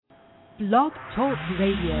Blog Talk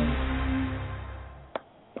Radio.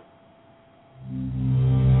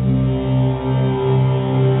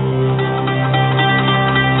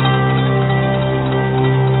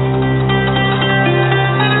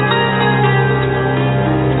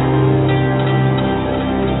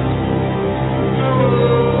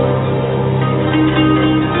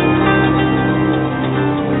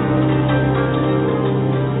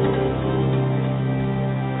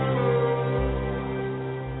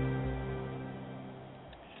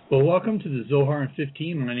 Welcome to the Zohar in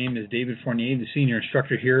 15. My name is David Fournier, the Senior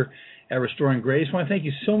Instructor here at Restoring Grace. I want to thank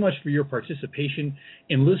you so much for your participation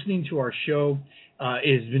in listening to our show.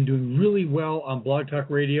 It has been doing really well on Blog Talk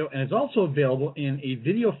Radio, and it's also available in a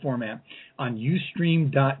video format on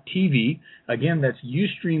Ustream.tv. Again, that's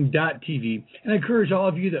Ustream.tv. And I encourage all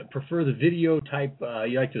of you that prefer the video type,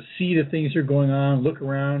 you like to see the things that are going on, look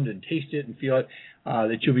around and taste it and feel it,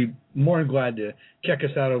 that you'll be more than glad to check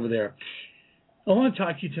us out over there. I want to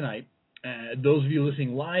talk to you tonight, those of you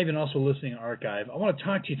listening live and also listening archive, I want to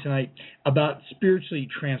talk to you tonight about spiritually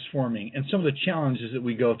transforming and some of the challenges that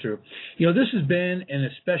we go through. You know, this has been an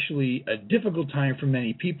especially a difficult time for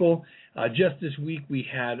many people. Just this week we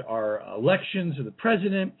had our elections of the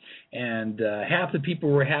president, and half the people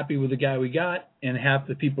were happy with the guy we got, and half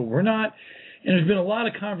the people were not. And there's been a lot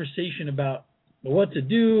of conversation about what to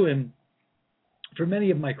do, and for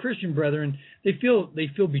many of my Christian brethren, they feel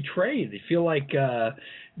betrayed. They feel like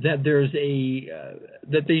that there's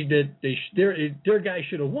their guy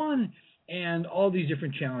should have won, and all these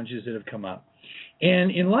different challenges that have come up.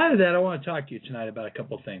 And in light of that, I want to talk to you tonight about a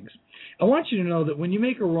couple of things. I want you to know that when you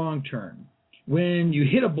make a wrong turn, when you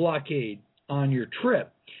hit a blockade on your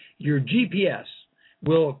trip, your GPS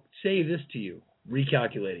will say this to you: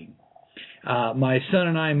 recalculating. My son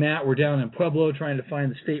and I, Matt, were down in Pueblo trying to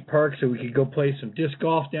find the state park so we could go play some disc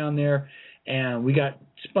golf down there. And we got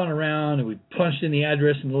spun around, and we punched in the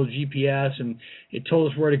address in the little GPS, and it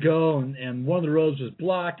told us where to go. And one of the roads was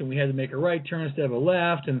blocked, and we had to make a right turn instead of a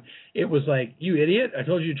left. And it was like, you idiot, I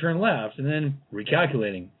told you to turn left. And then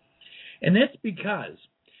recalculating. And that's because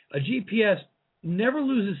a GPS never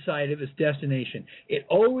loses sight of its destination. It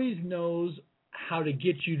always knows how to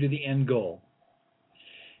get you to the end goal.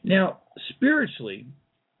 Now, spiritually,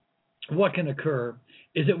 what can occur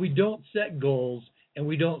is that we don't set goals and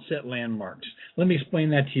we don't set landmarks. Let me explain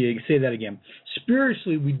that to you. Say that again.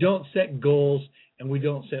 Spiritually, we don't set goals and we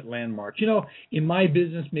don't set landmarks. You know, in my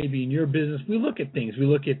business, maybe in your business, we look at things. We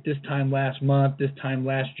look at this time last month, this time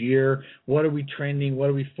last year. What are we trending? What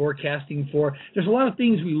are we forecasting for? There's a lot of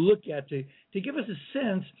things we look at to give us a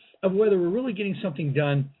sense of whether we're really getting something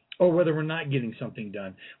done or whether we're not getting something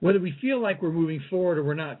done, whether we feel like we're moving forward or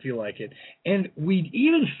we're not feel like it. And we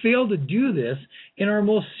even fail to do this in our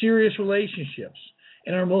most serious relationships,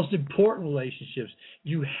 in our most important relationships.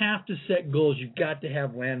 You have to set goals. You've got to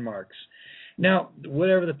have landmarks. Now,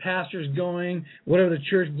 whatever the pastor's going, whatever the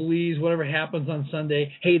church believes, whatever happens on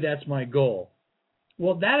Sunday, hey, that's my goal.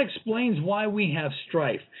 Well, that explains why we have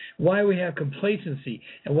strife, why we have complacency,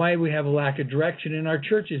 and why we have a lack of direction in our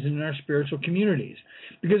churches and in our spiritual communities.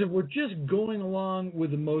 Because if we're just going along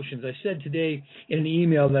with emotions, I said today in an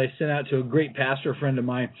email that I sent out to a great pastor friend of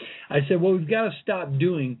mine, I said, what we've got to stop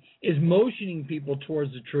doing is motioning people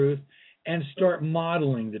towards the truth and start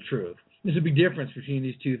modeling the truth. There's a big difference between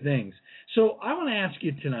these two things. So I want to ask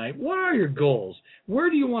you tonight, what are your goals? Where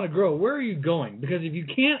do you want to grow? Where are you going? Because if you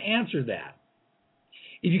can't answer that,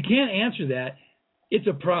 it's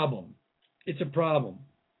a problem. It's a problem.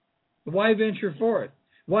 Why venture forth?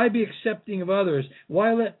 Why be accepting of others?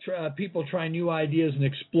 Why let people try new ideas and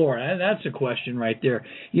explore? That's a question right there.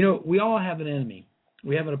 You know, we all have an enemy.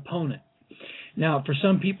 We have an opponent. Now, for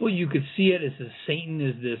some people, you could see it as Satan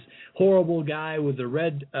is this horrible guy with the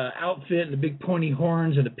red outfit and the big pointy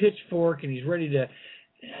horns and a pitchfork, and he's ready to,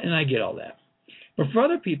 and I get all that. But for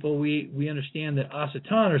other people, we understand that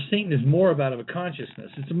Asatan, or Satan, is more about a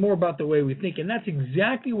consciousness. It's more about the way we think. And that's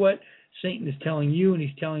exactly what Satan is telling you and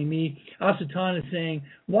he's telling me. Asatan is saying,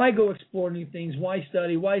 why go explore new things? Why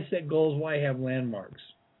study? Why set goals? Why have landmarks?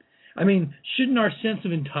 I mean, shouldn't our sense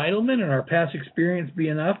of entitlement and our past experience be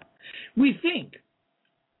enough? We think,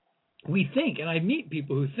 and I meet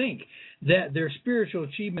people who think that their spiritual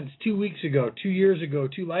achievements 2 weeks ago, 2 years ago,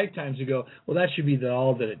 2 lifetimes ago, well, that should be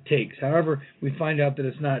all that it takes. However, we find out that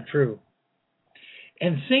it's not true.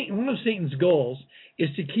 And one of Satan's goals is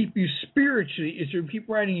to keep you spiritually, is to keep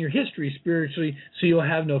writing your history spiritually so you'll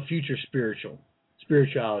have no future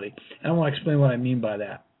spirituality. And I want to explain what I mean by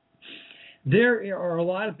that. There are a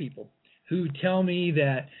lot of people who tell me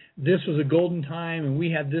that this was a golden time and we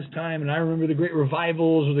had this time and I remember the great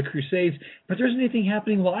revivals or the crusades, but there isn't anything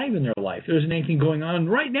happening live in their life. There isn't anything going on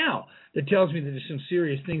right now that tells me that there's some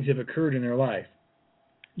serious things have occurred in their life.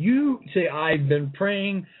 You say, I've been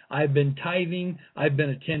praying, I've been tithing, I've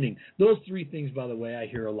been attending. Those three things, by the way, I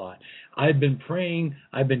hear a lot. I've been praying,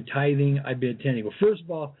 I've been tithing, I've been attending. Well, first of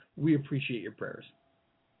all, we appreciate your prayers.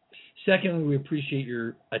 Secondly, we appreciate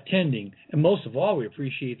your attending. And most of all, we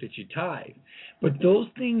appreciate that you tithe. But those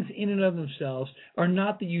things in and of themselves are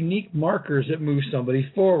not the unique markers that move somebody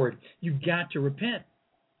forward. You've got to repent.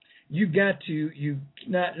 You've got to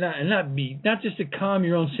not just to calm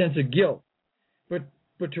your own sense of guilt, but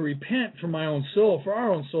to repent for my own soul, for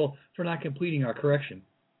our own soul, for not completing our correction,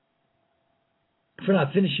 for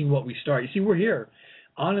not finishing what we start. You see, we're here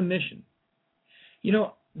on a mission. You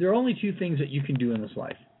know, there are only two things that you can do in this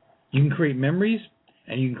life. You can create memories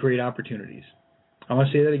and you can create opportunities. I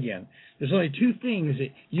want to say that again. There's only two things that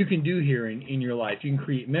you can do here in your life. You can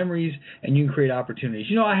create memories and you can create opportunities.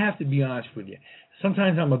 You know, I have to be honest with you.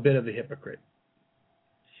 Sometimes I'm a bit of a hypocrite.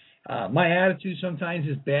 My attitude sometimes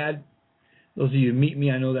is bad. Those of you who meet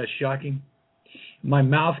me, I know that's shocking. My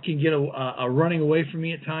mouth can get a running away from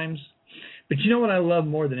me at times. But you know what I love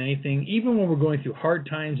more than anything? Even when we're going through hard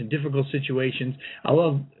times and difficult situations, I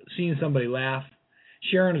love seeing somebody laugh,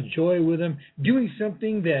 sharing a joy with them, doing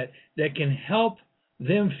something that can help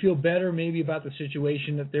them feel better maybe about the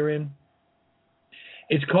situation that they're in.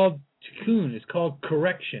 It's called tikkun. It's called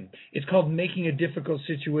correction. It's called making a difficult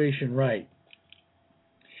situation right.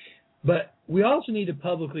 But we also need to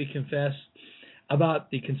publicly confess about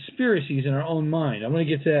the conspiracies in our own mind. I'm going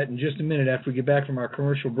to get to that in just a minute after we get back from our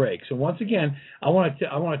commercial break. So once again, I want to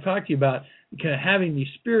talk to you about kind of having these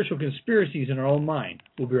spiritual conspiracies in our own mind.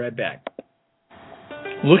 We'll be right back.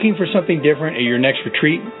 Looking for something different at your next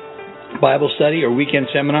retreat, Bible study, or weekend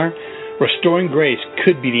seminar? Restoring Grace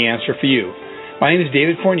could be the answer for you. My name is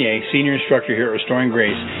David Fournier, Senior Instructor here at Restoring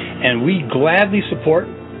Grace, and we gladly support,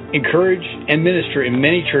 encourage, and minister in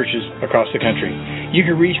many churches across the country. You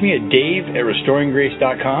can reach me at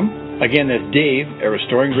dave@restoringgrace.com. Again, that's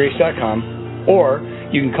dave@restoringgrace.com. Or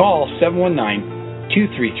you can call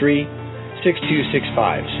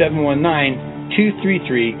 719-233-6265.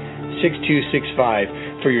 719-233-6265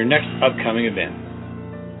 for your next upcoming event.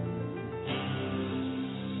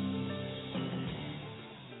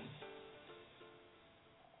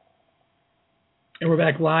 And we're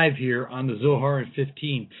back live here on the Zohar at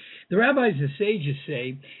 15. The rabbis and sages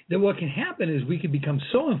say that what can happen is we can become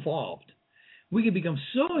so involved. We can become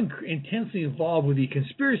so intensely involved with the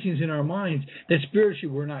conspiracies in our minds that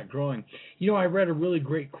spiritually we're not growing. You know, I read a really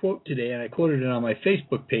great quote today, and I quoted it on my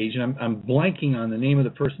Facebook page, and I'm blanking on the name of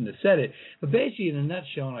the person that said it. But basically, in a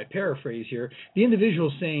nutshell, and I paraphrase here, the individual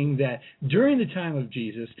saying that during the time of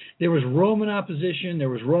Jesus, there was Roman opposition, there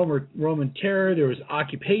was Roman terror, there was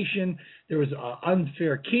occupation, there was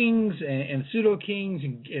unfair kings and pseudo-kings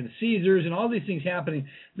and Caesars and all these things happening,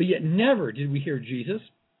 but yet never did we hear Jesus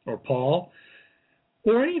or Paul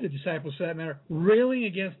or any of the disciples, for that matter, railing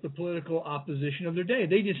against the political opposition of their day.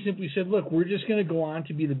 They just simply said, look, we're just going to go on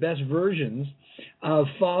to be the best versions of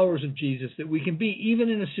followers of Jesus that we can be, even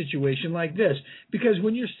in a situation like this. Because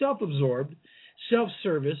when you're self-absorbed,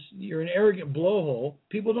 self-service, you're an arrogant blowhole,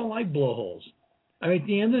 people don't like blowholes. I mean, at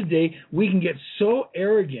the end of the day, we can get so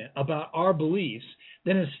arrogant about our beliefs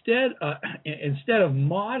that instead of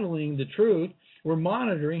modeling the truth, we're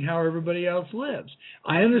monitoring how everybody else lives.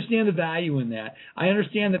 I understand the value in that. I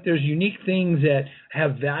understand that there's unique things that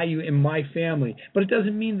have value in my family, but it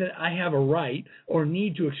doesn't mean that I have a right or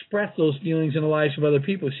need to express those feelings in the lives of other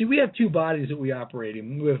people. See, we have two bodies that we operate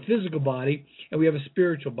in. We have a physical body and we have a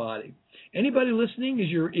spiritual body. Anybody listening, is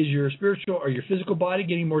your spiritual or your physical body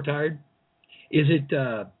getting more tired? Is it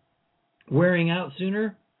wearing out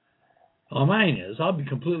sooner? Well, mine is. I'll be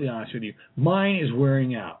completely honest with you. Mine is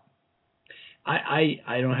wearing out.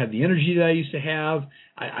 I don't have the energy that I used to have.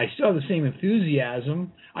 I still have the same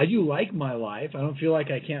enthusiasm. I do like my life. I don't feel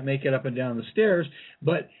like I can't make it up and down the stairs.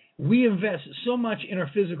 But we invest so much in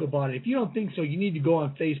our physical body. If you don't think so, you need to go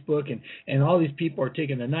on Facebook and all these people are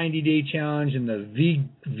taking the 90-day challenge and the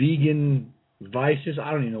vegan vices.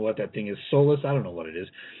 I don't even know what that thing is. Solus. I don't know what it is.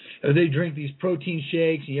 They drink these protein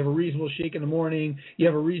shakes. You have a reasonable shake in the morning. You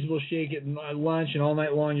have a reasonable shake at lunch, and all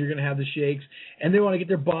night long you're going to have the shakes. And they want to get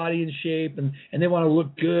their body in shape, and they want to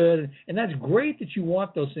look good. And that's great that you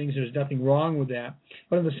want those things. There's nothing wrong with that.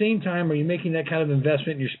 But at the same time, are you making that kind of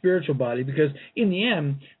investment in your spiritual body? Because in the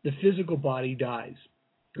end, the physical body dies.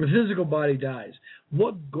 The physical body dies.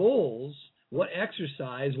 What goals, what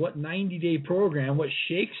exercise, what 90-day program, what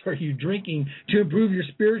shakes are you drinking to improve your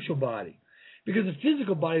spiritual body? because the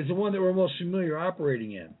physical body is the one that we're most familiar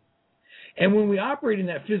operating in. And when we operate in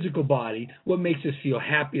that physical body, what makes us feel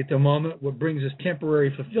happy at the moment, what brings us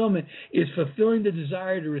temporary fulfillment, is fulfilling the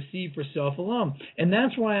desire to receive for self alone. And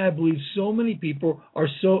that's why I believe so many people are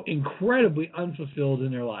so incredibly unfulfilled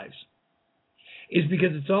in their lives. Is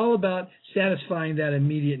because it's all about satisfying that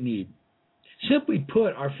immediate need. Simply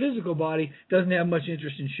put, our physical body doesn't have much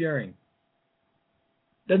interest in sharing.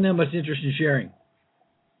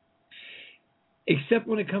 Except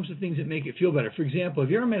when it comes to things that make it feel better. For example,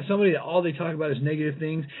 have you ever met somebody that all they talk about is negative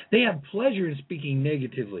things? They have pleasure in speaking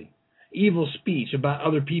negatively, evil speech about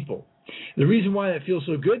other people. The reason why that feels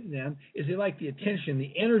so good to them is they like the attention,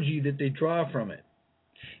 the energy that they draw from it.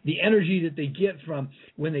 The energy that they get from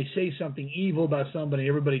when they say something evil about somebody,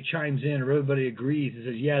 everybody chimes in or everybody agrees and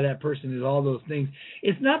says, yeah, that person is all those things.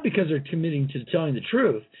 It's not because they're committing to telling the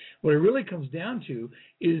truth. What it really comes down to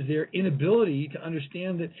is their inability to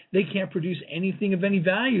understand that they can't produce anything of any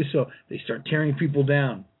value. So they start tearing people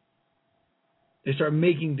down. They start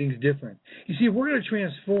making things different. You see, if we're going to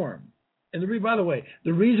transform, and by the way,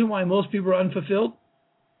 the reason why most people are unfulfilled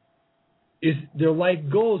is their life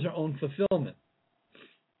goal is their own fulfillment.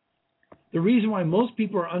 The reason why most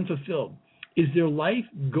people are unfulfilled is their life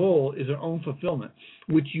goal is their own fulfillment,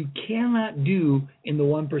 which you cannot do in the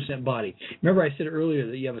 1% body. Remember I said earlier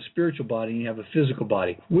that you have a spiritual body and you have a physical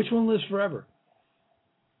body. Which one lives forever?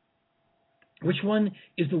 Which one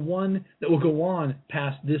is the one that will go on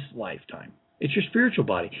past this lifetime? It's your spiritual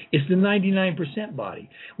body. It's the 99%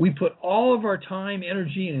 body. We put all of our time,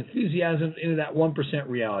 energy, and enthusiasm into that 1%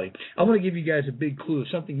 reality. I'm going to give you guys a big clue of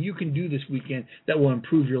something you can do this weekend that will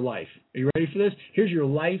improve your life. Are you ready for this? Here's your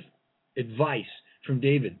life advice from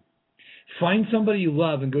David. Find somebody you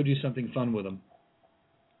love and go do something fun with them.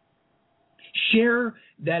 Share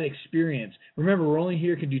that experience. Remember, we're only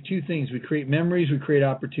here to do two things. We create memories, we create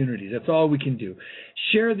opportunities. That's all we can do.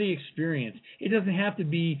 Share the experience. It doesn't have to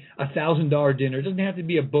be a $1,000 dinner. It doesn't have to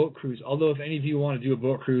be a boat cruise. Although if any of you want to do a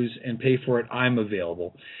boat cruise and pay for it, I'm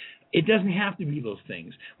available. It doesn't have to be those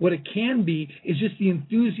things. What it can be is just the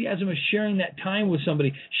enthusiasm of sharing that time with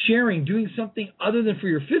somebody. Sharing, doing something other than for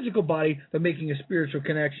your physical body, but making a spiritual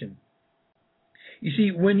connection. You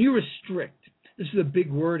see, when you restrict, this is a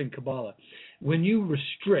big word in Kabbalah. When you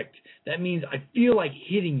restrict, that means I feel like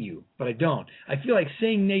hitting you, but I don't. I feel like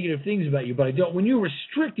saying negative things about you, but I don't. When you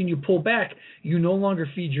restrict and you pull back, you no longer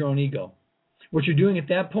feed your own ego. What you're doing at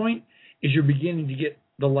that point is you're beginning to get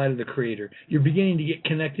the light of the Creator. You're beginning to get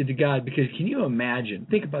connected to God, because can you imagine,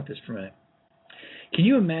 think about this for a minute. Can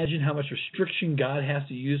you imagine how much restriction God has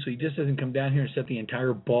to use so He just doesn't come down here and set the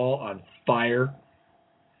entire ball on fire?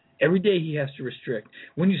 Every day He has to restrict.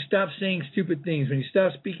 When you stop saying stupid things, when you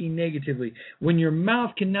stop speaking negatively, when your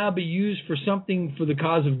mouth can now be used for something for the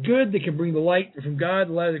cause of good that can bring the light from God,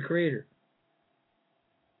 the light of the Creator.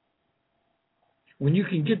 When you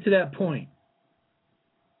can get to that point,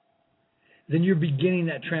 then you're beginning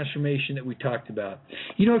that transformation that we talked about.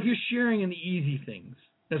 You know, if you're sharing in the easy things,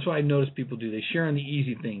 that's what I notice people do. They share in the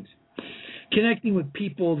easy things. Connecting with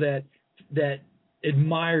people that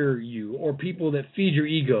admire you or people that feed your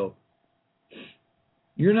ego.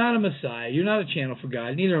 You're not a Messiah. You're not a channel for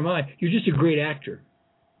God. Neither am I. You're just a great actor.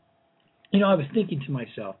 You know, I was thinking to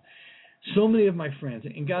myself, so many of my friends,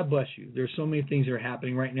 and God bless you, there's so many things that are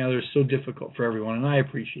happening right now that are so difficult for everyone, and I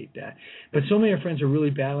appreciate that. But so many of our friends are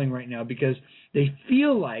really battling right now because they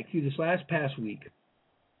feel like through this past week,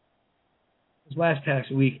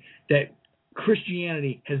 that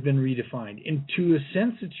Christianity has been redefined. And to a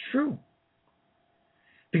sense, it's true.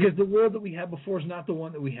 Because the world that we had before is not the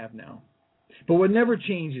one that we have now. But what never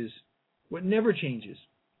changes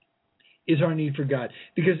is our need for God.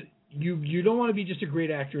 Because you don't want to be just a great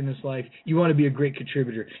actor in this life. You want to be a great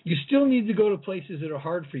contributor. You still need to go to places that are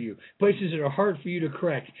hard for you, places that are hard for you to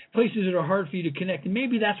correct, places that are hard for you to connect. And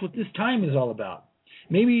maybe that's what this time is all about.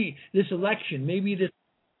 Maybe this election, maybe this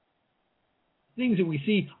things that we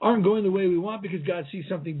see aren't going the way we want because God sees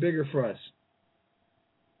something bigger for us.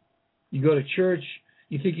 You go to church.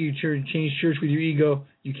 You think you can change church with your ego.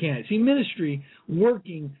 You can't. See, ministry,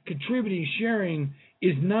 working, contributing, sharing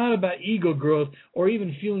is not about ego growth or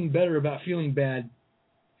even feeling better about feeling bad.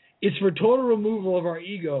 It's for total removal of our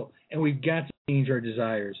ego, and we've got to change our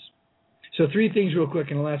desires. So 3 things real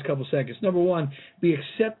quick in the last couple seconds. Number 1, be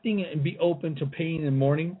accepting and be open to pain and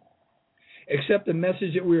mourning. Accept the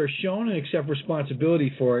message that we are shown and accept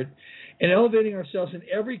responsibility for it. And elevating ourselves in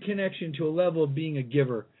every connection to a level of being a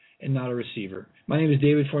giver and not a receiver. My name is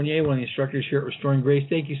David Fournier, one of the instructors here at Restoring Grace.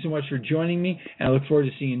 Thank you so much for joining me, and I look forward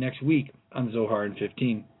to seeing you next week on Zohar in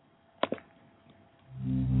 15.